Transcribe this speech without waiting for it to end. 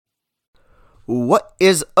What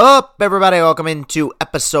is up, everybody? Welcome into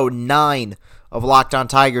episode 9 of Locked On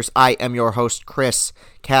Tigers. I am your host, Chris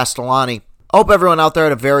Castellani. Hope everyone out there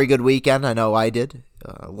had a very good weekend. I know I did.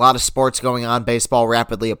 A lot of sports going on, baseball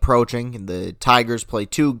rapidly approaching. The Tigers play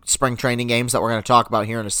 2 spring training games that we're going to talk about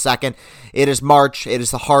here in a second. It is March. It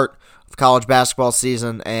is the heart of college basketball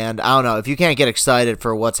season, and I don't know, if you can't get excited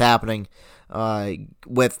for what's happening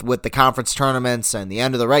with the conference tournaments and the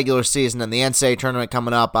end of the regular season and the NCAA tournament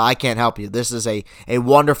coming up, I can't help you. This is a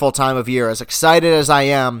wonderful time of year. As excited as I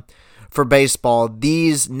am for baseball,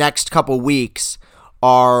 these next couple weeks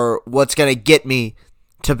are what's going to get me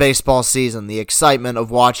to baseball season. The excitement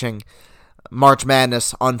of watching March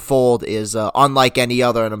Madness unfold is unlike any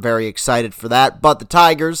other, and I'm very excited for that. But the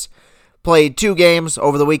Tigers played 2 games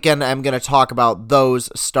over the weekend. I'm going to talk about those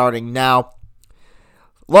starting now.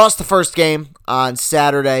 Lost the first game on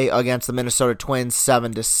Saturday against the Minnesota Twins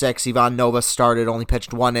 7-6. Ivan Nova started, only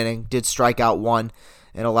pitched 1 inning, did strike out 1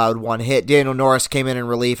 and allowed 1 hit. Daniel Norris came in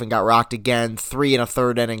relief and got rocked again. 3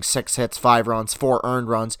 1/3 innings, 6 hits, 5 runs, 4 earned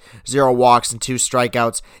runs, 0 walks, and 2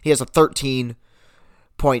 strikeouts. He has a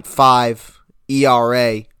 13.5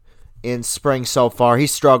 ERA in spring so far.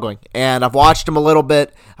 He's struggling, and I've watched him a little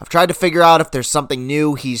bit. I've tried to figure out if there's something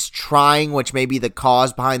new he's trying, which may be the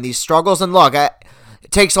cause behind these struggles. And look, it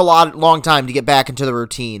takes a long time to get back into the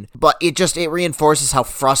routine, but it reinforces how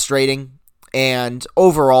frustrating and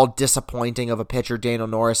overall disappointing of a pitcher Daniel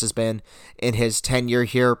Norris has been in his tenure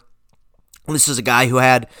here. This is a guy who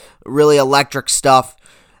had really electric stuff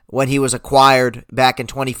when he was acquired back in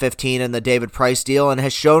 2015 in the David Price deal, and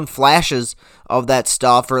has shown flashes of that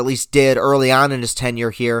stuff, or at least did early on in his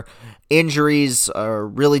tenure here. Injuries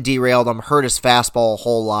really derailed him, hurt his fastball a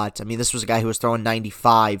whole lot. I mean, this was a guy who was throwing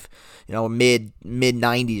 95,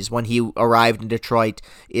 mid-90s when he arrived in Detroit,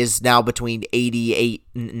 is now between 88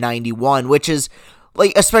 and 91, which is,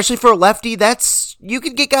 like, especially for a lefty, you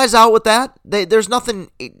can get guys out with that. There's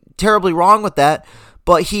nothing terribly wrong with that.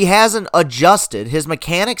 But he hasn't adjusted. His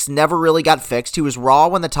mechanics never really got fixed. He was raw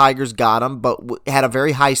when the Tigers got him, but had a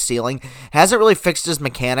very high ceiling. Hasn't really fixed his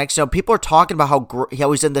mechanics. People are talking about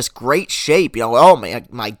how he's in this great shape. Oh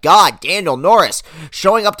my God, Daniel Norris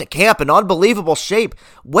showing up to camp in unbelievable shape.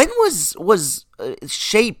 When was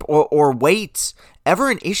shape or weight ever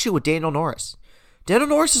an issue with Daniel Norris? Daniel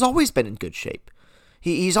Norris has always been in good shape.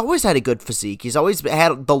 He's always had a good physique. He's always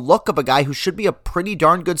had the look of a guy who should be a pretty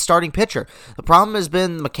darn good starting pitcher. The problem has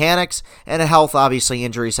been mechanics and health. Obviously,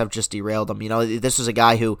 injuries have just derailed him. This was a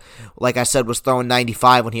guy who, like I said, was throwing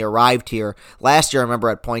 95 when he arrived here. Last year, I remember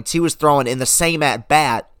at points, he was throwing in the same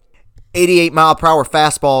at-bat 88-mile-per-hour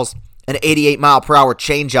fastballs and 88-mile-per-hour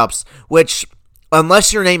changeups, which,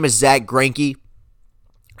 unless your name is Zach Greinke,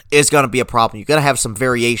 is going to be a problem. You're going to have some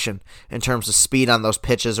variation in terms of speed on those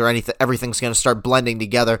pitches, or everything's going to start blending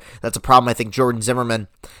together. That's a problem I think Jordan Zimmermann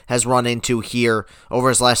has run into here over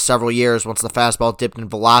his last several years. Once the fastball dipped in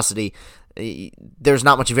velocity, there's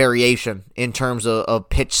not much variation in terms of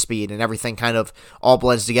pitch speed, and everything kind of all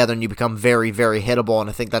blends together, and you become very, very hittable. And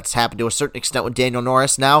I think that's happened to a certain extent with Daniel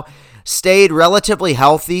Norris. Now, stayed relatively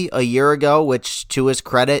healthy a year ago, which to his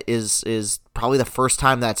credit is probably the first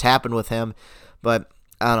time that's happened with him. But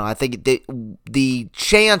I don't know. I think the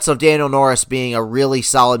chance of Daniel Norris being a really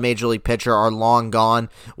solid major league pitcher are long gone.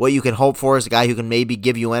 What you can hope for is a guy who can maybe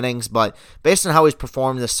give you innings, but based on how he's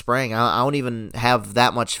performed this spring, I don't even have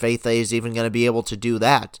that much faith that he's even going to be able to do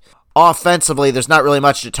that. Offensively, there's not really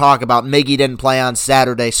much to talk about. Miggy didn't play on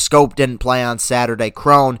Saturday. Scope didn't play on Saturday.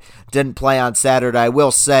 Crone didn't play on Saturday. I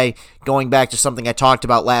will say, going back to something I talked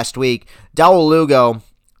about last week, Dawel Lugo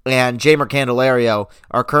and Jeimer Candelario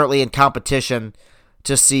are currently in competition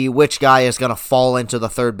to see which guy is going to fall into the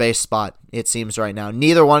third base spot, it seems right now.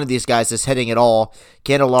 Neither one of these guys is hitting at all.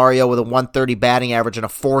 Candelario with a 130 batting average and a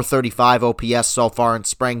 435 OPS so far in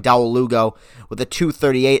spring. Dawel Lugo with a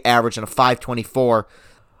 238 average and a 524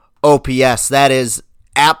 OPS. That is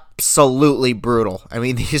absolutely brutal. I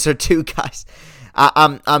mean, these are 2 guys.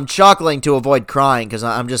 I'm chuckling to avoid crying because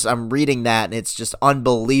I'm reading that, and it's just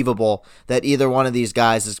unbelievable that either one of these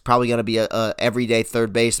guys is probably going to be a everyday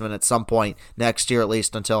third baseman at some point next year, at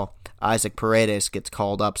least until Isaac Paredes gets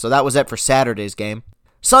called up. So that was it for Saturday's game.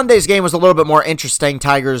 Sunday's game was a little bit more interesting.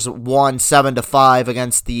 Tigers won 7-5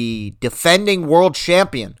 against the defending world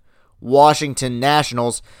champion Washington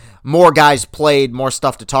Nationals. More guys played, more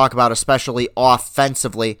stuff to talk about, especially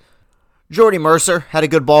offensively. Jordy Mercer had a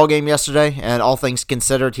good ball game yesterday, and all things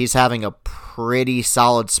considered, he's having a pretty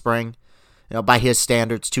solid spring. By his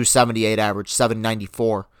standards, 278 average,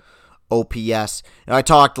 794 OPS. I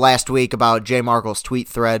talked last week about Jay Markle's tweet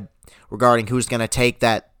thread regarding who's going to take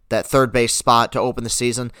that third base spot to open the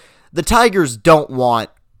season. The Tigers don't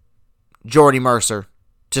want Jordy Mercer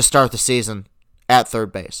to start the season at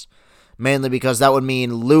third base. Mainly because that would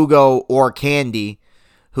mean Lugo or Candy,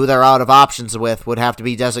 who they're out of options with, would have to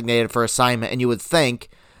be designated for assignment. And you would think,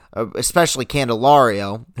 especially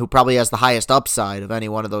Candelario, who probably has the highest upside of any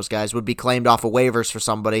one of those guys, would be claimed off of waivers for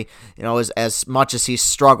somebody. As much as he's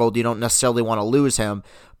struggled, you don't necessarily want to lose him.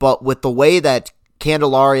 But with the way that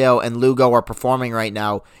Candelario and Lugo are performing right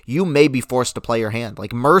now, you may be forced to play your hand.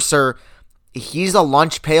 Like Mercer, he's a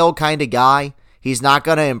lunch pail kind of guy. He's not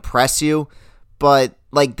going to impress you, but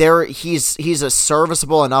he's a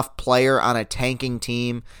serviceable enough player on a tanking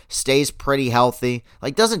team, stays pretty healthy,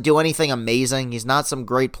 doesn't do anything amazing. He's not some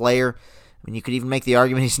great player. I mean, you could even make the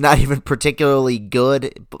argument he's not even particularly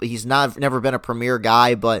good. He's never been a premier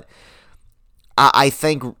guy, but I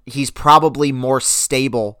think he's probably more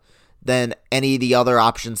stable than any of the other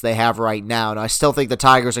options they have right now. And I still think the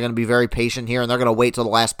Tigers are going to be very patient here, and they're going to wait till the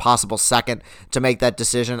last possible second to make that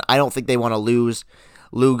decision. I don't think they want to lose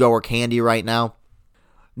Lugo or Candy right now.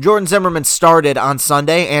 Jordan Zimmermann started on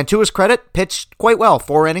Sunday, and to his credit, pitched quite well.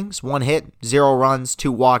 4 innings, 1 hit, 0 runs,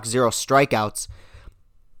 2 walks, 0 strikeouts.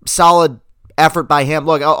 Solid effort by him.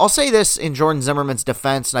 Look, I'll say this in Jordan Zimmermann's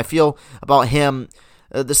defense, and I feel about him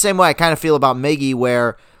the same way I kind of feel about Miggy,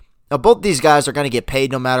 where both these guys are going to get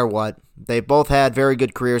paid no matter what. They both had very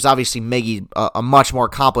good careers. Obviously, Miggy, a much more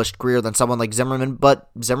accomplished career than someone like Zimmermann, but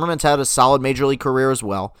Zimmermann's had a solid major league career as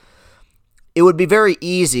well. It would be very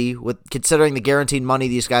easy, with considering the guaranteed money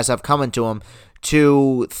these guys have coming to them,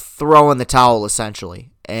 to throw in the towel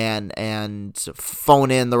essentially and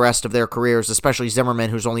phone in the rest of their careers, especially Zimmermann,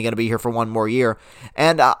 who's only going to be here for one more year.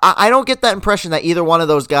 And I don't get that impression that either one of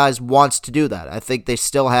those guys wants to do that. I think they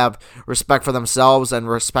still have respect for themselves and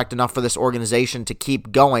respect enough for this organization to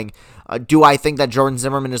keep going. Do I think that Jordan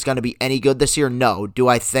Zimmermann is going to be any good this year? No. Do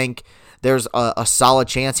I think there's a solid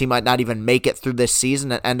chance he might not even make it through this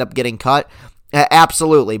season and end up getting cut?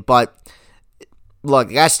 Absolutely. But look,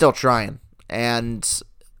 the guy's still trying. And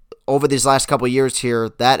over these last couple of years here,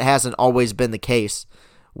 that hasn't always been the case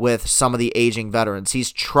with some of the aging veterans.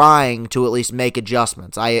 He's trying to at least make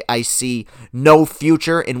adjustments. I see no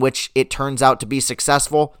future in which it turns out to be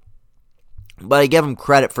successful, but I give him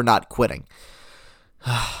credit for not quitting.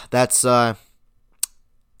 That's how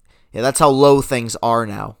low things are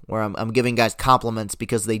now, where I'm giving guys compliments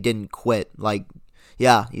because they didn't quit.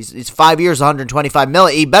 He's 5 years, 125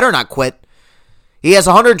 million. He better not quit. He has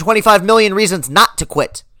 125 million reasons not to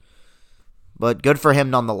quit. But good for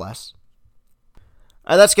him nonetheless.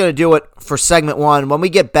 All right, that's going to do it for segment 1. When we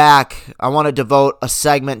get back, I want to devote a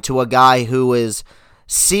segment to a guy who is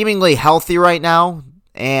seemingly healthy right now,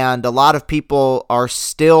 and a lot of people are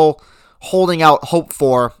still holding out hope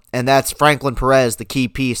for, and that's Franklin Perez, the key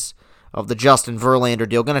piece of the Justin Verlander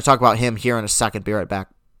deal. Going to talk about him here in a second. Be right back.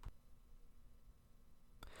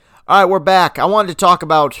 All right, we're back. I wanted to talk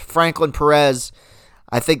about Franklin Perez.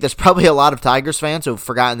 I think there's probably a lot of Tigers fans who have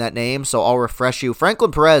forgotten that name, so I'll refresh you.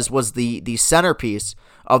 Franklin Perez was the centerpiece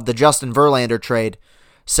of the Justin Verlander trade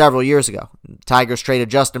several years ago. Tigers traded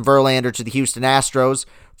Justin Verlander to the Houston Astros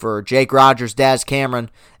for Jake Rogers, Daz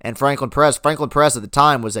Cameron, and Franklin Perez. Franklin Perez at the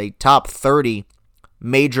time was a top 30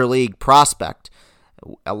 major league prospect.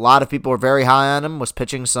 A lot of people were very high on him, was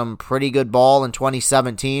pitching some pretty good ball in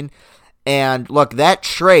 2017. And look, that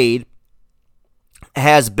trade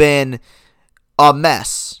has been a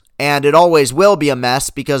mess, and it always will be a mess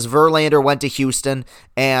because Verlander went to Houston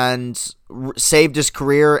and saved his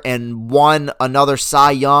career and won another Cy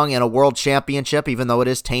Young and a World Championship, even though it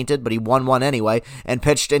is tainted, but he won one anyway, and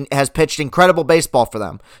has pitched incredible baseball for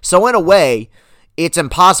them. So in a way, it's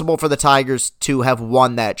impossible for the Tigers to have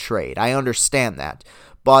won that trade. I understand that.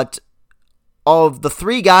 But of the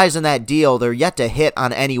 3 guys in that deal, they're yet to hit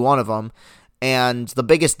on any one of them. And the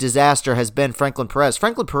biggest disaster has been Franklin Perez.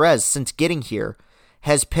 Franklin Perez, since getting here,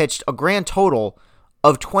 has pitched a grand total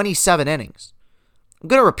of 27 innings. I'm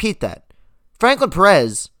going to repeat that. Franklin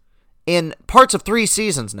Perez, in parts of 3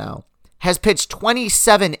 seasons now, has pitched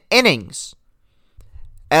 27 innings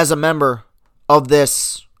as a member of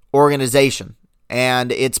this organization.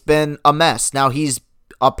 And it's been a mess. Now, he's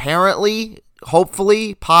apparently,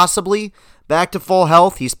 hopefully, possibly back to full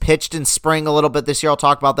health. He's pitched in spring a little bit this year. I'll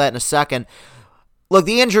talk about that in a second. Look,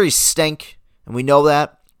 the injuries stink, and we know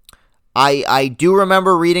that. I do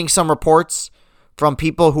remember reading some reports from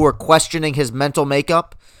people who are questioning his mental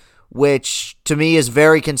makeup, which to me is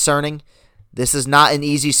very concerning. This is not an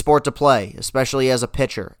easy sport to play, especially as a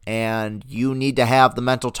pitcher, and you need to have the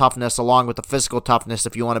mental toughness along with the physical toughness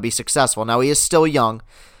if you want to be successful. Now, he is still young.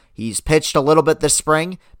 He's pitched a little bit this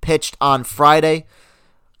spring, pitched on Friday,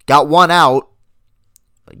 got 1 out,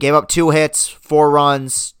 gave up 2 hits, 4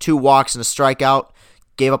 runs, 2 walks, and a strikeout.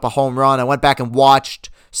 gave up a home run. I went back and watched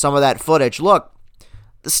some of that footage. Look,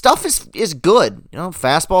 the stuff is good.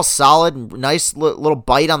 Fastball solid, nice little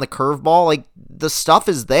bite on the curveball. Like, the stuff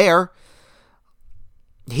is there.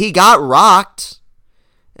 He got rocked.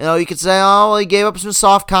 You could say, oh, well, he gave up some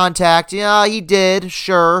soft contact. Yeah, he did,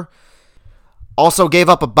 sure. Also gave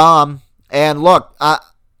up a bomb. And look,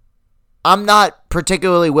 I'm not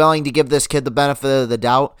particularly willing to give this kid the benefit of the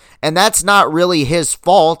doubt. And that's not really his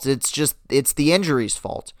fault. It's the injury's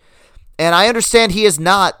fault. And I understand he is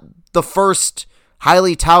not the first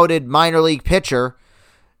highly touted minor league pitcher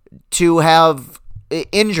to have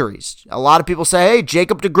injuries. A lot of people say, hey,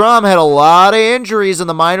 Jacob deGrom had a lot of injuries in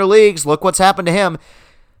the minor leagues. Look what's happened to him.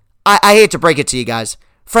 I hate to break it to you guys.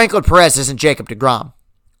 Franklin Perez isn't Jacob deGrom.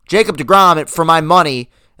 Jacob deGrom, for my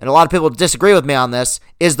money, and a lot of people disagree with me on this,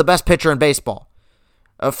 is the best pitcher in baseball.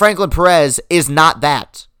 Franklin Perez is not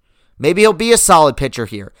that. Maybe he'll be a solid pitcher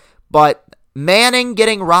here. But Manning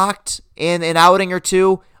getting rocked in an outing or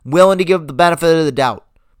two, willing to give the benefit of the doubt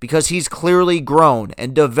because he's clearly grown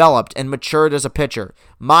and developed and matured as a pitcher.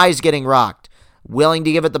 Mize getting rocked, willing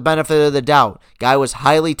to give it the benefit of the doubt. Guy was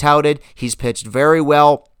highly touted. He's pitched very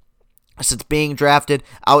well since being drafted.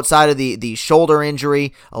 Outside of the shoulder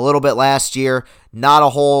injury a little bit last year, not a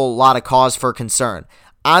whole lot of cause for concern.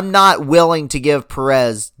 I'm not willing to give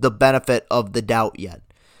Perez the benefit of the doubt yet.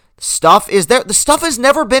 Stuff is there. The stuff has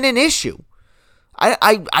never been an issue.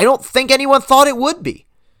 I don't think anyone thought it would be.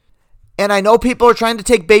 And I know people are trying to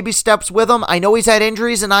take baby steps with him. I know he's had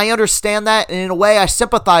injuries, and I understand that. And in a way, I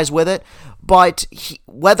sympathize with it. But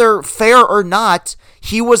whether fair or not,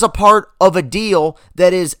 he was a part of a deal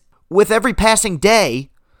that is, with every passing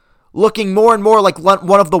day, looking more and more like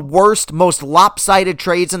one of the worst, most lopsided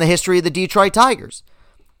trades in the history of the Detroit Tigers.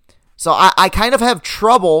 So I kind of have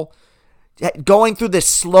trouble going through this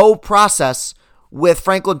slow process with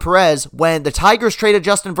Franklin Perez when the Tigers traded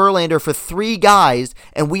Justin Verlander for 3 guys,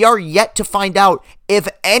 and we are yet to find out if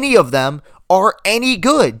any of them are any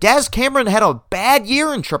good. Daz Cameron had a bad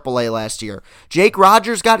year in AAA last year. Jake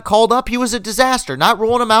Rogers got called up. He was a disaster. Not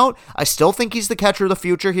ruling him out. I still think he's the catcher of the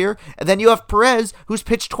future here. And then you have Perez, who's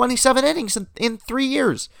pitched 27 innings in 3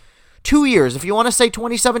 years. 2 years. If you want to say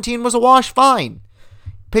 2017 was a wash, fine.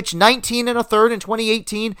 Pitched 19 and a third in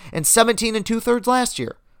 2018 and 17 and 2/3 last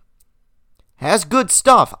year. Has good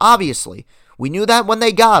stuff, obviously. We knew that when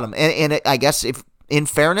they got him. And I guess, if in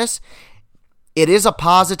fairness, it is a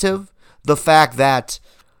positive, the fact that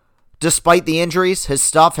despite the injuries, his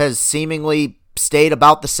stuff has seemingly stayed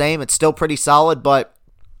about the same. It's still pretty solid, but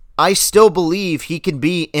I still believe he can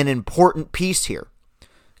be an important piece here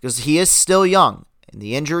because he is still young, and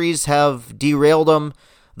the injuries have derailed him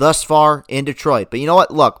thus far in Detroit. But you know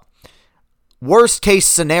what? Look, worst case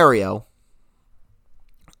scenario,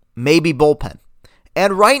 maybe bullpen.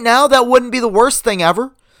 And right now, that wouldn't be the worst thing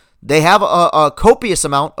ever. They have a copious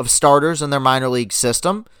amount of starters in their minor league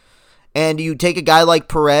system. And you take a guy like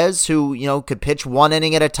Perez, who, could pitch 1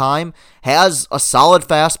 inning at a time, has a solid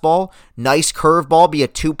fastball, nice curveball, be a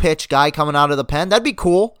 2-pitch guy coming out of the pen. That'd be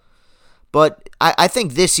cool. But I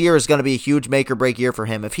think this year is going to be a huge make-or-break year for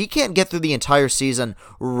him. If he can't get through the entire season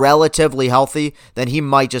relatively healthy, then he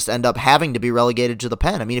might just end up having to be relegated to the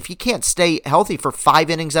pen. I mean, if he can't stay healthy for 5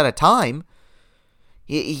 innings at a time,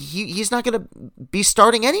 he's not going to be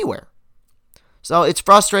starting anywhere. So it's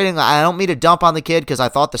frustrating. I don't mean to dump on the kid because I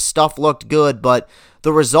thought the stuff looked good, but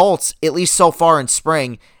the results, at least so far in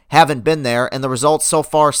spring, haven't been there. And the results so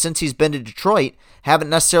far since he's been to Detroit haven't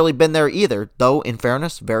necessarily been there either, though, in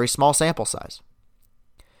fairness, very small sample size.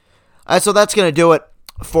 All right, so that's going to do it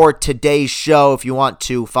for today's show. If you want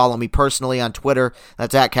to follow me personally on Twitter,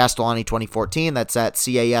 that's at Castellani2014. That's at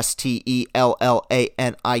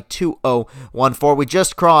CASTELLANI2014. We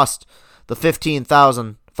just crossed the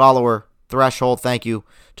 15,000 follower threshold. Thank you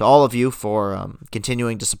to all of you for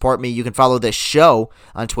continuing to support me. You can follow this show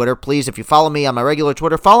on Twitter. Please, if you follow me on my regular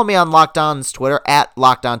Twitter, follow me on Locked On's Twitter, at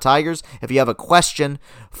Locked On Tigers. If you have a question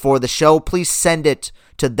for the show, please send it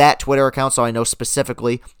to that Twitter account so I know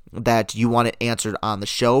specifically that you want it answered on the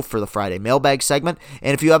show for the Friday mailbag segment.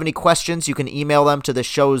 And if you have any questions, you can email them to the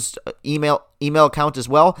show's email account as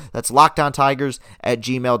well. That's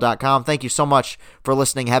lockedontigers@gmail.com. Thank you so much for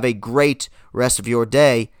listening. Have a great rest of your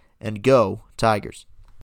day, and go Tigers.